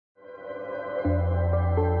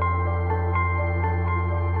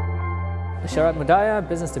Sharath Muddaiah,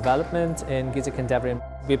 Business Development in Endeavour.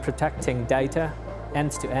 We're protecting data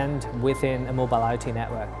end-to-end within a mobile IoT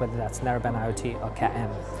network, whether that's Narrowband IoT or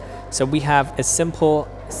Cat-M. So we have a simple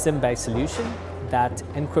SIM-based solution that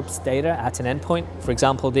encrypts data at an endpoint. For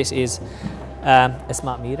example, this is a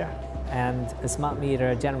smart meter, and a smart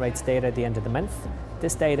meter generates data at the end of the month.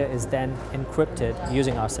 This data is then encrypted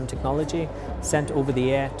using our SIM technology, sent over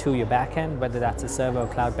the air to your backend, whether that's a server or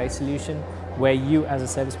cloud-based solution, where you as a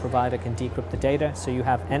service provider can decrypt the data so you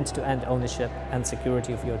have end-to-end ownership and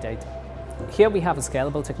security of your data. Here we have a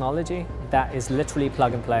scalable technology that is literally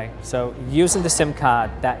plug and play. So using the SIM card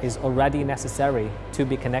that is already necessary to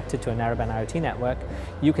be connected to a Narrowband IoT network,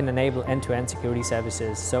 you can enable end-to-end security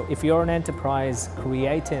services. So if you're an enterprise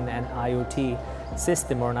creating an IoT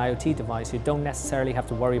system or an IoT device, you don't necessarily have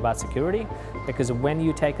to worry about security, because when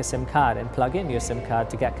you take a SIM card and plug in your SIM card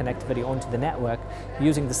to get connectivity onto the network,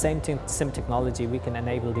 using the same SIM technology, we can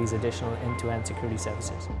enable these additional end-to-end security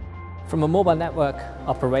services. From a mobile network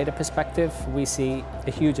operator perspective, we see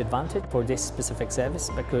a huge advantage for this specific service,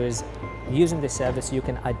 because using this service you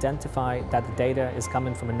can identify that the data is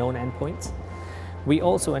coming from a known endpoint. We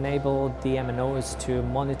also enable the MNOs to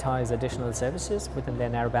monetize additional services within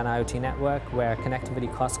their Narrowband IoT network where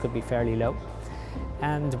connectivity costs could be fairly low.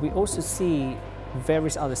 And we also see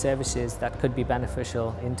various other services that could be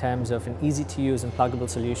beneficial in terms of an easy-to-use and pluggable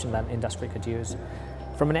solution that industry could use.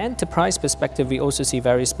 From an enterprise perspective, we also see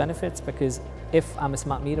various benefits, because if I'm a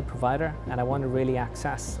smart meter provider and I want to really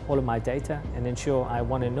access all of my data and ensure I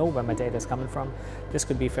want to know where my data is coming from, this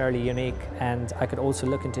could be fairly unique. And I could also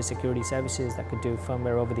look into security services that could do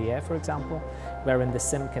firmware over the air, for example, wherein the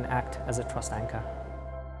SIM can act as a trust anchor.